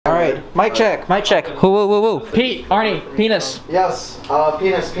right, mic check, mic check. Whoa. Pete, Arnie, penis. Yes,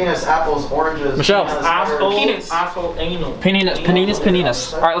 penis, apples, oranges. Michelle. Asshole, Penis. asshole, anal. Penis.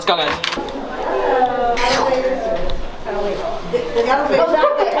 All right, let's go, guys.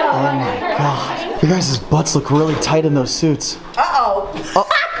 Oh my god. You guys' butts look really tight in those suits. Uh-oh.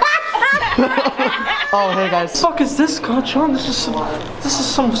 Oh, hey guys. What the fuck is this, Katsucon? This is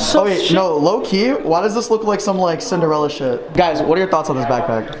some Oh wait, shit. no, low key, why does this look like some like Cinderella shit? Guys, what are your thoughts on this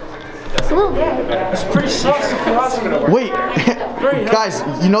backpack? It's a little gay. It's pretty sus if you ask me. Wait, guys,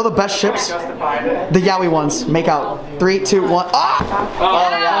 you know the best ships? The yaoi ones. Make out. 3, 2, 1. Ah! Oh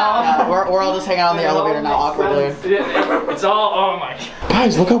yeah. We're all just hanging out in the elevator now, awkwardly. It's all, oh my.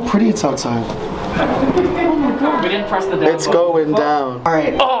 Guys, look how pretty it's outside. We didn't press the down It's button. going down. All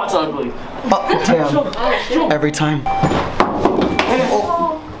right. Oh, it's ugly. Oh, damn. Every time.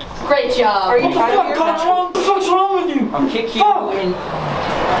 Great job. Are you What the fuck, Katsucon? What the fuck's wrong with you? I'll kick you in.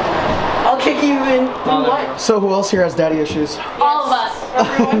 I'll kick you in. What? So who else here has daddy issues? All of us.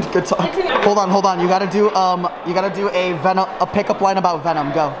 Good talk. Hold on. You gotta do a pickup line about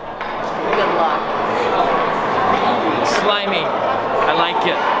Venom. Go. Good luck. Slimy. I like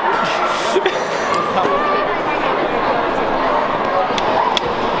it.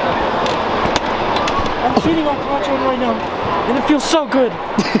 I'm cheating on Katsucon right now, and it feels so good.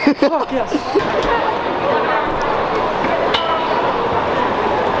 Fuck yes.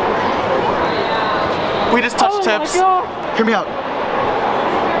 We just touched tips. Hear me out.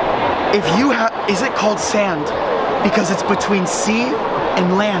 If you have, is it called sand? Because it's between sea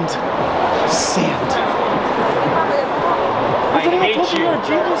and land. Sand. I hate you.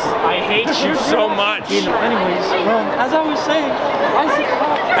 I hate you so much. Anyways, as I was saying,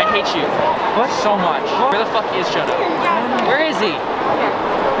 I hate you. What? So much. Where the fuck is Shoto? Where is he?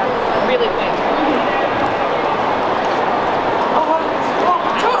 Really quick.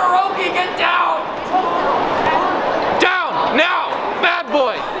 Todoroki, get down! Down! Now! Bad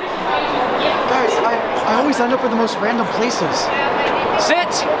boy! Guys, I always end up in the most random places.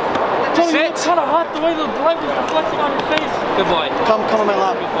 Sit! Sit! It's kind of hot the way the light was reflecting on your face. Good boy. Come on my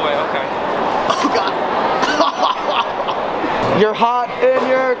lap. Good boy, okay. Oh god. You're hot and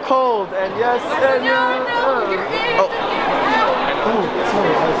you're cold, and yes, and you're sorry.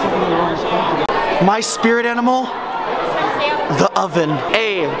 My spirit animal, the oven.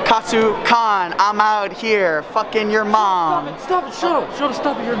 Hey, Katsucon, I'm out here fucking your mom. Stop it, Shoto,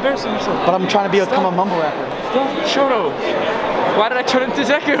 stop it, you're embarrassing yourself. But I'm trying to become a mumble rapper. Stop it, Shoto. Why did I turn into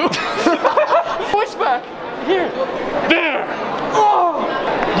Deku? Voice back, here. There! Oh!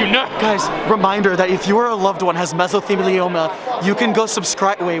 You know. Guys, reminder that if your loved one has mesothelioma, you can go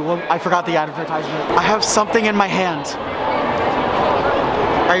subscribe. Wait, well, I forgot the advertisement. I have something in my hand.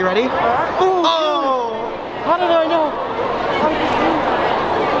 Are you ready? Oh! How did I know?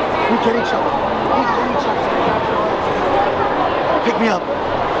 We get each other. Pick me up.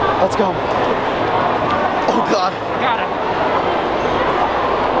 Let's go. Oh God. Got it.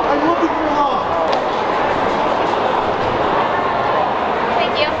 I'm looking for love.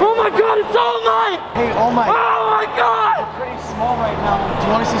 Thank you. Oh my god, it's All Might! Hey, All Might. Oh my god! You're pretty small right now. Do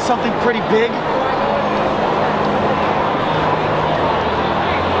you want to see something pretty big?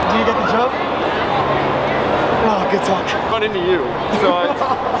 Do you get the joke? Oh, good talk. Run into you. So I.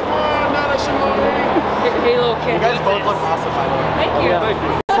 Hey, little kid. You guys both look awesome, by the way. Thank you. Thank you.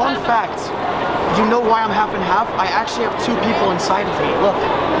 Fun fact. You know why I'm half and half? I actually have 2 people inside of me. Look,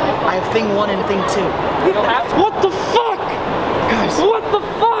 I have thing 1 and thing 2. What the fuck? Guys, What the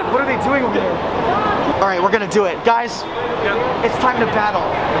fuck? what are they doing over there? All right, we're gonna do it. Guys, it's time to battle.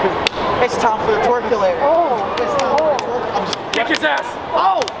 It's time for the twerculator. It's time for the twerculator. Kick his ass!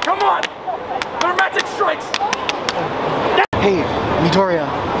 Oh, come on! The magic strikes! Hey, Midoriya,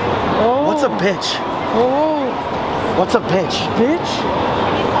 Oh. what's a bitch? Oh, What's a bitch? bitch?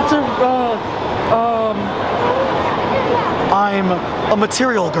 It's a, I'm a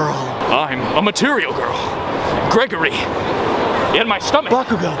material girl. I'm a material girl. Gregory. In my stomach.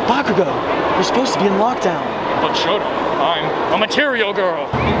 Bakugou, you're supposed to be in lockdown. But Shoto, I'm a material girl.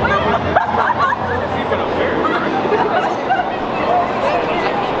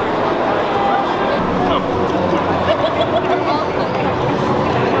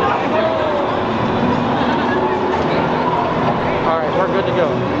 alright, we're good to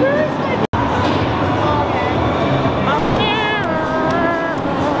go.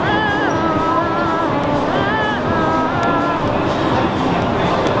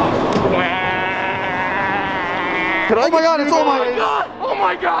 Oh my god, it's All Might! Oh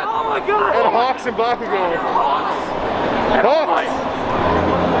my god! Oh my god! And Hawks and Bakugou. And Hawks!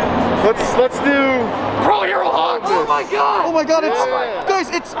 Let's do Pro Hero Hugs. Oh my god! Oh my god, it's guys,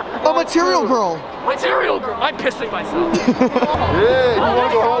 it's a material girl. Material girl! I'm pissing myself. Yeah, you want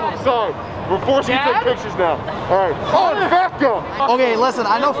to go home? Sorry. We're forcing you to take pictures now. Alright. Oh, it's Fat Gum! Okay, listen,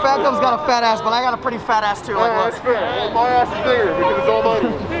 I know Fat Gum's got a fat ass, but I got a pretty fat ass too. Like, That's fair. Well, my ass is bigger because it's all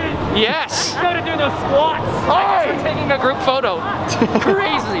mine. Yes! You gotta do those squats. We're taking a group photo.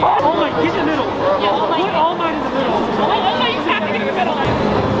 Crazy. Oh my, get in the middle. Put all mine in the middle. Oh my, you have to get in the middle.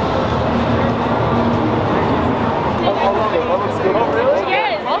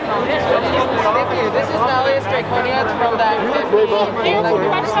 Yes. This is Nalius Draconians from that.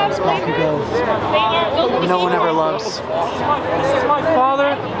 no one ever loves. This is my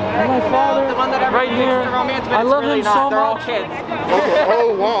father. My father. The one that right here. I love him so much. Okay.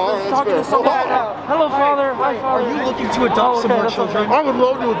 Oh, wow. That's fair. Hello, father. Hi, father. Are you looking to adopt some more children? I would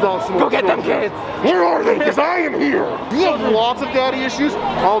love to adopt some more. Go get them kids! Where are they? Because I am here. You have lots of daddy issues.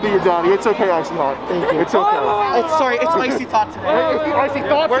 I'll be your daddy. It's okay, Icy Hot. Thank you. It's okay. It's sorry, it's Icy Thought today. Icy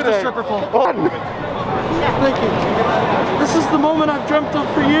Thought Where's the today. stripper pole? Thank you. This is the moment I've dreamt of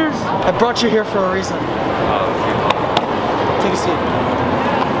for years. I brought you here for a reason. Take a seat.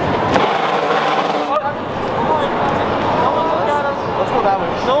 Let's go that way.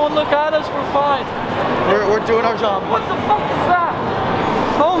 No one look at us, we're fine. We're doing our job. What the fuck is that?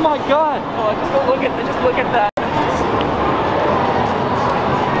 Oh my god. Oh, just look at that.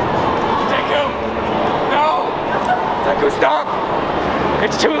 Deku! No! Deku, stop!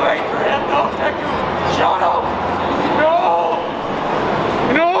 It's too late for him. No, Deku! Shoto! No!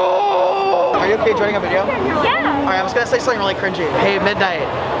 No! Are you okay joining a video? Yeah. Alright, I was gonna say something really cringy. Hey, Midnight,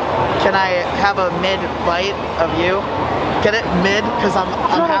 can I have a mid bite of you? Get it? Mid? Because I'm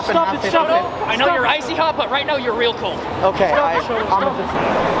half and half. Shoto, I know you're icy hot, but right now you're real cold. Okay, I'm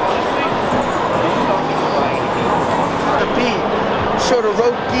the beat.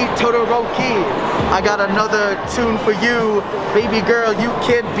 Shotoroki, Todoroki. I got another tune for you. Baby girl, you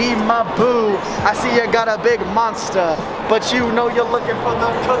can't be my boo. I see you got a big monster, but you know you're looking for the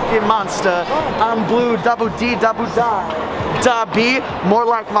cookie monster. I'm blue, double D, double da. Da B, more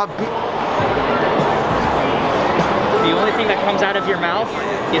like my B. The only thing that comes out of your mouth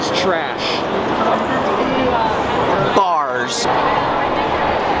is trash. Bars.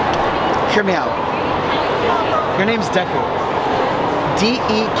 Hear me out. Your name's Deku.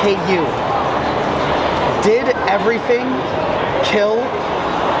 D-E-K-U. Did everything kill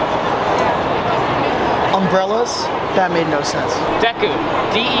umbrellas? That made no sense. Deku,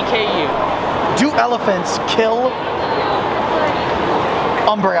 D-E-K-U. Do elephants kill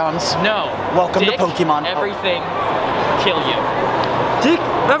Umbreons? No. Welcome Dick, to Pokemon. Everything kill you. Dick,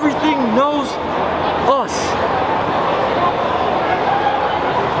 everything knows us.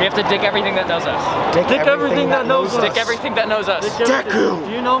 We have to dick everything that knows us. Dick everything that knows us. Dick everything that knows us. Deku!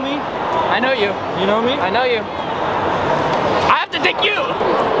 Do you know me? I know you. You know me? I know you. I have to dick you!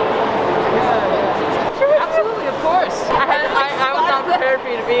 Absolutely, of course. I was not prepared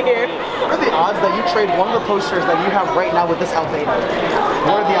for you to be here. What are the odds that you trade one of the posters that you have right now with this outdated?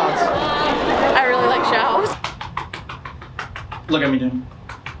 What are the odds? I really like shows. Look at me, dude.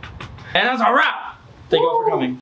 And that's a wrap. Thank you all for coming.